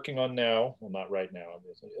book I'm working on now, well, not right now,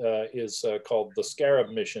 is called The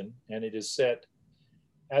Scarab Mission, and it is set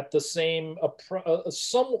at the same,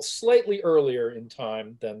 somewhat slightly earlier in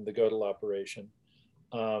time than the Godel operation,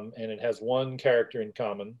 and it has one character in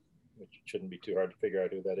common, which shouldn't be too hard to figure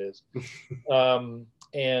out who that is.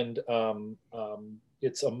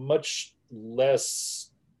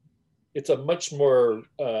 It's a much more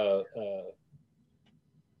of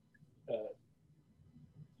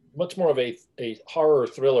a horror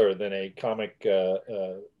thriller than a comic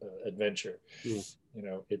adventure.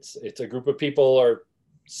 It's a group of people are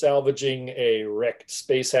salvaging a wrecked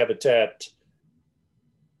space habitat,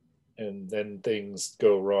 and then things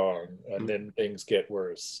go wrong, and then things get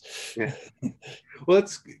worse. Yeah. Well,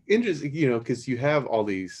 it's interesting, because you have all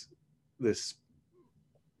this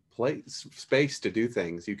space to do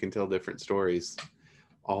things. You can tell different stories,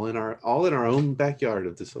 all in our own backyard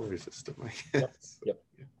of the solar system, I guess. Yep.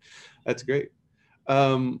 Yeah. That's great.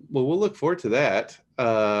 Well, we'll look forward to that.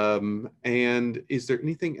 And is there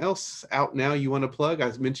anything else out now you want to plug?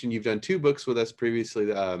 I mentioned you've done 2 books with us previously,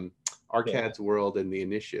 Arcad's World and The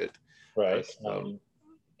Initiate. Right.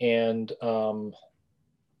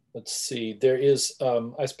 Let's see, there is,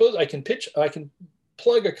 I suppose I can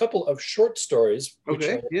plug a couple of short stories, which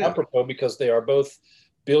are apropos because they are both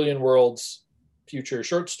Billion Worlds future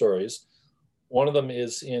short stories. One of them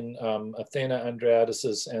is in Athena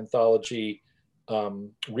Andreadis's anthology,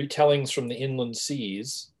 Retellings from the Inland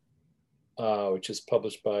Seas, which is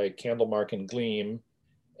published by Candlemark and Gleam.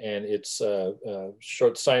 And it's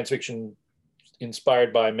short science fiction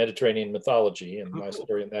inspired by Mediterranean mythology. And my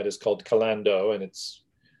story in that is called Calando, and it's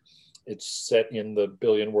set in the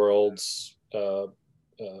Billion Worlds. A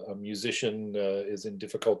musician is in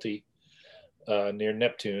difficulty near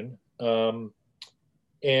Neptune.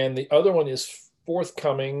 And the other one is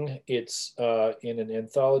forthcoming. It's in an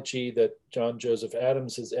anthology that John Joseph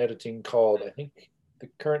Adams is editing called, I think the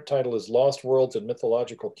current title is Lost Worlds and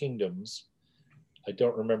Mythological Kingdoms. I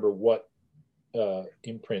don't remember what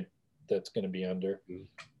imprint that's going to be under.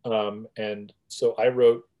 And so I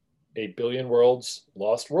wrote a Billion Worlds,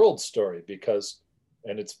 Lost Worlds story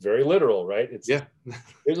and it's very literal, right?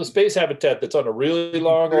 There's a space habitat that's on a really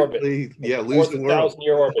long orbit. Lose the world.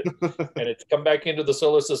 1,000-year orbit. And it's come back into the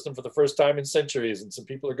solar system for the first time in centuries, and some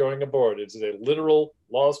people are going aboard. It's a literal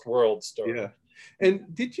Lost World story. Yeah.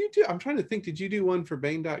 And I'm trying to think, did you do one for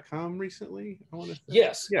Bain.com recently?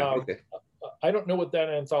 Yes. Yeah, okay. I don't know what that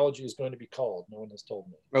anthology is going to be called. No one has told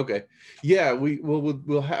me. Okay. Yeah,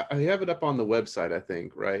 we'll have it up on the website, I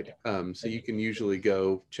think, right? So you can usually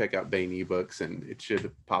go check out Bain eBooks, and it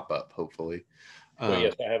should pop up, hopefully.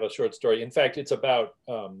 Yes, I have a short story. In fact, it's about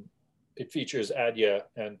it features Adya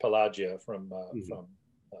and Pelagia from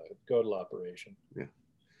Godel operation. Yeah.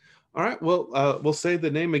 All right. Well, we'll say the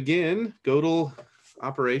name again. Godel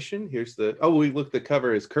operation. Here's the the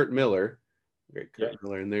cover is Kurt Miller. Great Kurt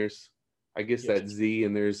Miller, and there's that Z,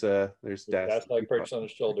 and there's that's like perched on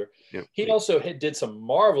his shoulder. Yeah. He also did some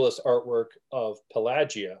marvelous artwork of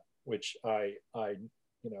Pelagia, which I'm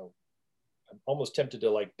almost tempted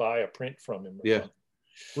to buy a print from him. Yeah.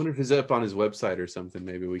 Wonder if it's up on his website or something.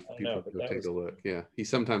 Maybe people can take a look. Yeah. He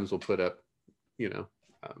sometimes will put up, a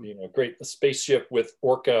spaceship with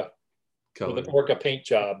orca color. With an orca paint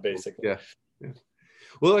job, basically. Yeah.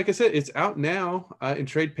 Well, like I said, it's out now in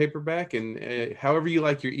trade paperback, and however you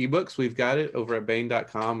like your ebooks, we've got it over at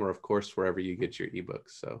Bain.com, or of course, wherever you get your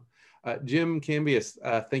ebooks. So Jim Cambias,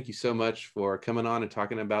 thank you so much for coming on and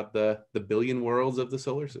talking about the billion worlds of the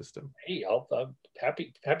solar system. Hey, I'm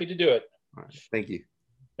happy to do it. All right. Thank you.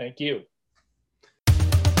 Thank you.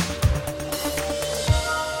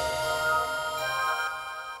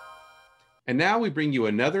 And now we bring you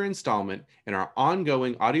another installment in our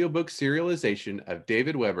ongoing audiobook serialization of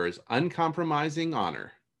David Weber's Uncompromising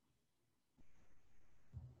Honor.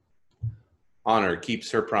 Honor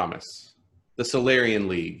keeps her promise. The Solarian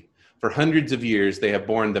League. For hundreds of years, they have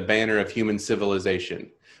borne the banner of human civilization.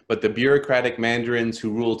 But the bureaucratic mandarins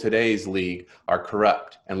who rule today's league are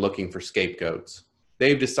corrupt and looking for scapegoats.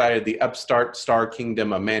 They've decided the upstart star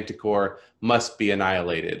kingdom of Manticore must be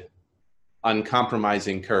annihilated.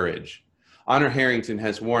 Uncompromising courage. Honor Harrington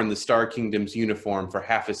has worn the Star Kingdom's uniform for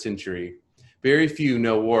half a century. Very few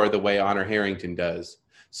know war the way Honor Harrington does.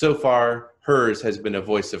 So far, hers has been a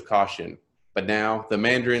voice of caution. But now, the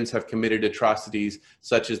Mandarins have committed atrocities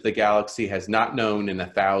such as the galaxy has not known in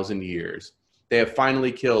 1,000 years. They have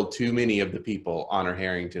finally killed too many of the people Honor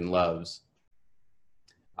Harrington loves.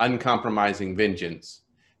 Uncompromising vengeance.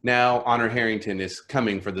 Now, Honor Harrington is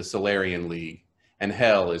coming for the Solarian League, and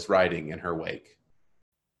hell is riding in her wake.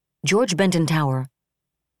 George Benton Tower,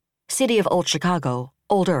 City of Old Chicago,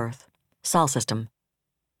 Old Earth, Sol System.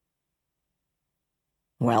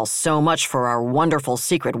 Well, so much for our wonderful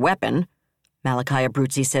secret weapon, Malachi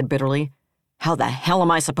Abruzzi said bitterly. How the hell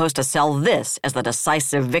am I supposed to sell this as the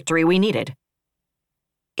decisive victory we needed?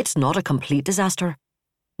 It's not a complete disaster,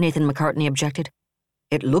 Nathan McCartney objected.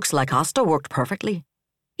 It looks like Asta worked perfectly.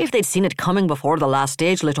 If they'd seen it coming before the last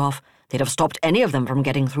stage lit off, they'd have stopped any of them from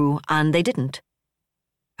getting through, and they didn't.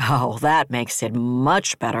 Oh, that makes it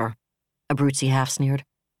much better, Abruzzi half sneered.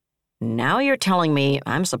 Now you're telling me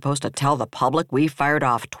I'm supposed to tell the public we fired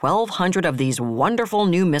off 1,200 of these wonderful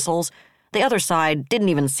new missiles. The other side didn't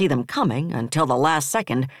even see them coming until the last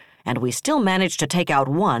second, and we still managed to take out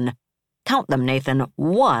one, count them, Nathan,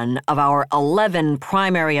 one of our 11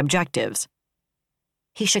 primary objectives.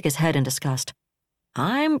 He shook his head in disgust.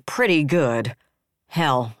 I'm pretty good.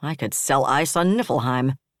 Hell, I could sell ice on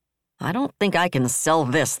Niflheim. I don't think I can sell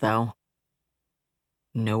this, though.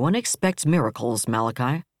 No one expects miracles,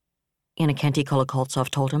 Malachi, Innocenty Kolokoltsov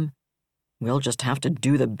told him. We'll just have to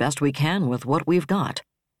do the best we can with what we've got.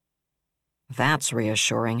 That's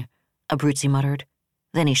reassuring, Abruzzi muttered.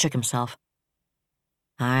 Then he shook himself.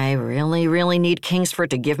 I really need Kingsford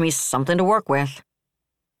to give me something to work with.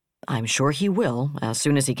 I'm sure he will, as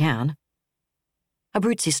soon as he can.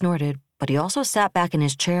 Abruzzi snorted, but he also sat back in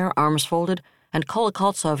his chair, arms folded, and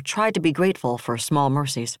Kolokoltsov tried to be grateful for small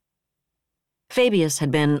mercies. Fabius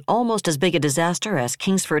had been almost as big a disaster as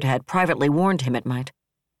Kingsford had privately warned him it might.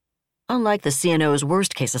 Unlike the CNO's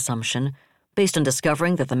worst-case assumption, based on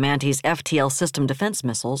discovering that the Mantis' FTL system defense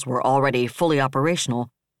missiles were already fully operational,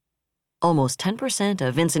 almost 10%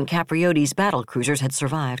 of Vincent Capriotti's battle cruisers had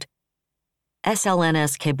survived.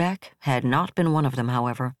 SLNS Quebec had not been one of them,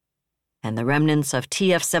 however, and the remnants of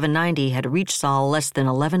TF-790 had reached Sol less than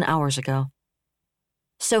 11 hours ago.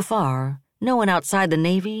 So far, no one outside the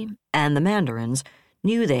Navy and the Mandarins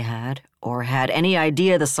knew they had, or had any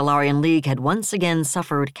idea the Solarian League had once again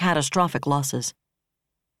suffered catastrophic losses.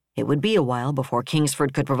 It would be a while before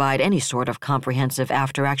Kingsford could provide any sort of comprehensive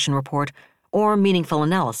after-action report or meaningful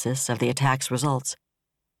analysis of the attack's results.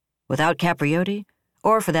 Without Capriotti,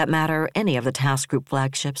 or for that matter, any of the task group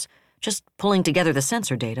flagships, just pulling together the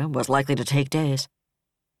sensor data was likely to take days.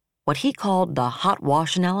 What he called the hot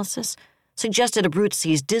wash analysis suggested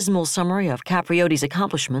Abruzzi's dismal summary of Capriotti's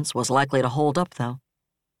accomplishments was likely to hold up, though.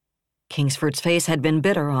 Kingsford's face had been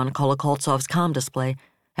bitter on Kolokoltsov's comm display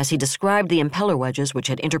as he described the impeller wedges which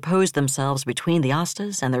had interposed themselves between the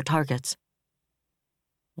Astas and their targets.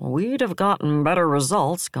 We'd have gotten better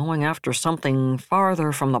results going after something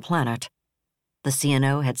farther from the planet, the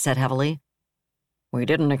CNO had said heavily. We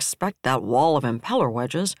didn't expect that wall of impeller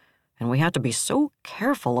wedges, and we had to be so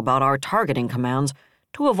careful about our targeting commands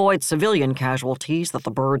to avoid civilian casualties that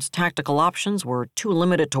the birds' tactical options were too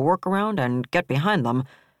limited to work around and get behind them,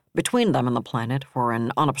 between them and the planet, for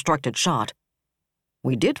an unobstructed shot.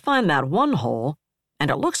 We did find that one hole, and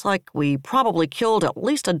it looks like we probably killed at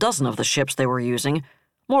least a dozen of the ships they were using,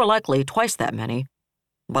 more likely twice that many.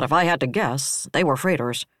 But if I had to guess, they were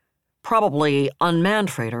freighters. Probably unmanned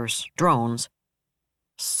freighters, drones.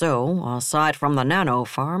 So, aside from the nano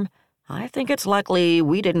farm, I think it's likely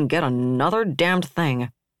we didn't get another damned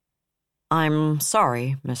thing. I'm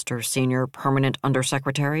sorry, Mr. Senior Permanent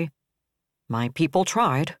Undersecretary. My people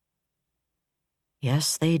tried.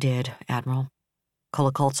 Yes, they did, Admiral,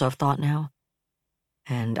 Kolokoltsov thought now.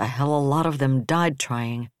 And a hell of a lot of them died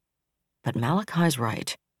trying. But Malachi's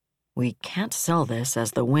right. We can't sell this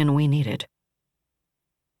as the win we needed.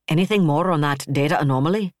 Anything more on that data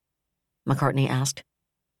anomaly? McCartney asked.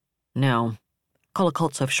 No,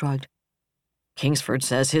 Kolokoltsov shrugged. Kingsford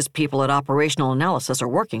says his people at Operational Analysis are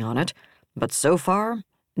working on it, but so far,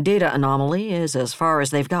 data anomaly is as far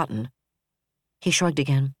as they've gotten. He shrugged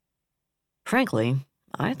again. Frankly,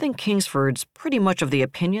 I think Kingsford's pretty much of the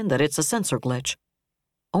opinion that it's a sensor glitch.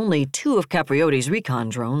 Only 2 of Capriotti's recon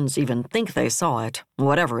drones even think they saw it,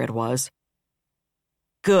 whatever it was.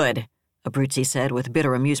 Good, Abruzzi said with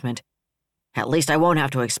bitter amusement. At least I won't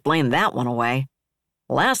have to explain that one away.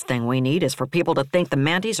 Last thing we need is for people to think the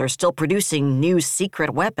Manties are still producing new secret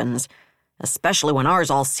weapons, especially when ours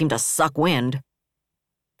all seem to suck wind.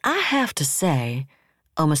 I have to say,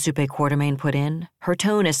 Omasupe Quartermain put in, her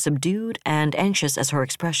tone as subdued and anxious as her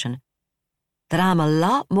expression, that I'm a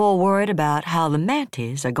lot more worried about how the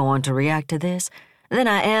Manties are going to react to this than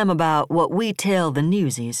I am about what we tell the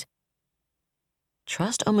newsies.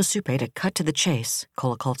 Trust Omasupe to cut to the chase,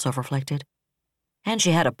 Kolokoltsov reflected. And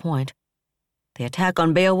she had a point. The attack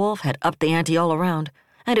on Beowulf had upped the ante all around,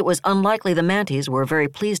 and it was unlikely the Manties were very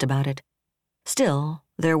pleased about it. Still,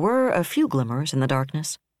 there were a few glimmers in the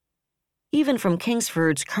darkness. Even from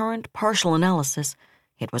Kingsford's current partial analysis,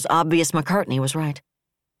 it was obvious McCartney was right.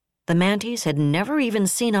 The Manties had never even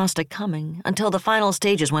seen Asta coming until the final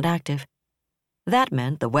stages went active. That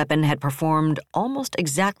meant the weapon had performed almost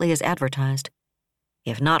exactly as advertised.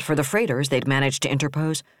 If not for the freighters they'd managed to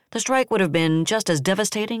interpose, the strike would have been just as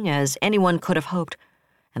devastating as anyone could have hoped,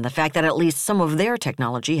 and the fact that at least some of their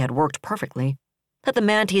technology had worked perfectly, that the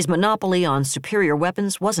Manties' monopoly on superior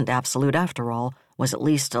weapons wasn't absolute after all, was at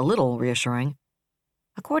least a little reassuring.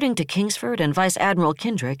 According to Kingsford and Vice Admiral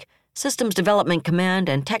Kendrick, Systems Development Command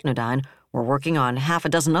and Technodyne were working on half a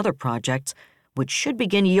dozen other projects, which should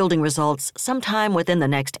begin yielding results sometime within the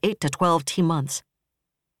next 8 to 12 T-months.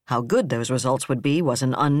 How good those results would be was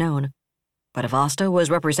an unknown, but if Asta was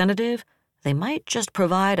representative, they might just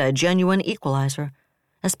provide a genuine equalizer,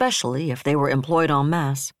 especially if they were employed en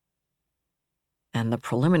masse. And the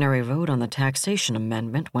preliminary vote on the taxation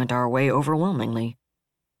amendment went our way overwhelmingly,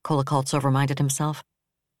 Kolokoltsov reminded himself.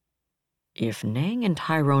 If Nang and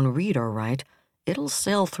Tyrone Reed are right, it'll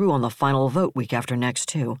sail through on the final vote week after next,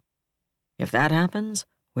 too. If that happens,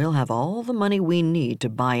 we'll have all the money we need to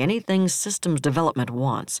buy anything systems development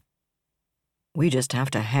wants. We just have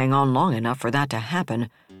to hang on long enough for that to happen,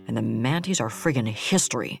 and the Manties are friggin'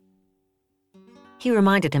 history. He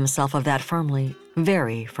reminded himself of that firmly,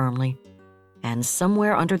 very firmly, and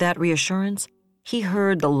somewhere under that reassurance, he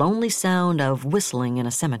heard the lonely sound of whistling in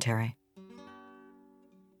a cemetery.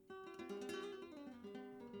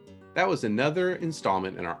 That was another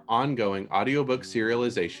installment in our ongoing audiobook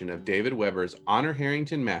serialization of David Weber's Honor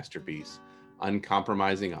Harrington masterpiece,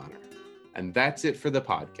 Uncompromising Honor. And that's it for the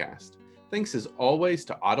podcast. Thanks as always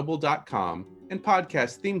to Audible.com and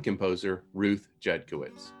podcast theme composer Ruth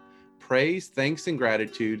Judkowitz. Praise, thanks, and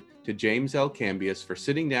gratitude to James L. Cambias for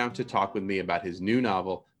sitting down to talk with me about his new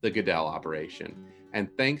novel, The Godel Operation. And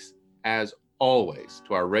thanks, as always,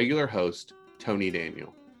 to our regular host, Tony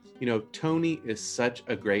Daniel. You know, Tony is such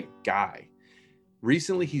a great guy.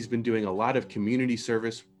 Recently, he's been doing a lot of community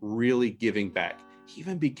service, really giving back. He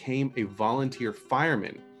even became a volunteer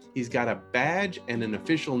fireman. He's got a badge and an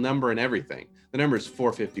official number and everything. The number is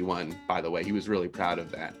 451, by the way. He was really proud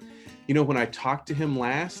of that. You know, when I talked to him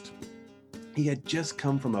last, he had just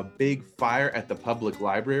come from a big fire at the public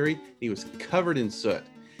library. He was covered in soot.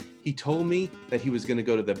 He told me that he was going to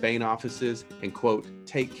go to the Bain offices and, quote,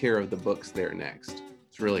 take care of the books there next.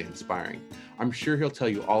 It's really inspiring. I'm sure he'll tell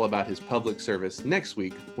you all about his public service next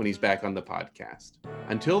week when he's back on the podcast.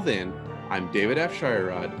 Until then, I'm David F.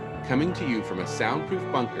 Shirerod, coming to you from a soundproof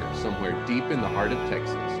bunker somewhere deep in the heart of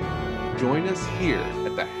Texas. Join us here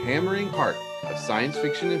at the hammering heart of science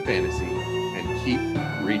fiction and fantasy, and keep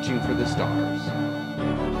reaching for the stars.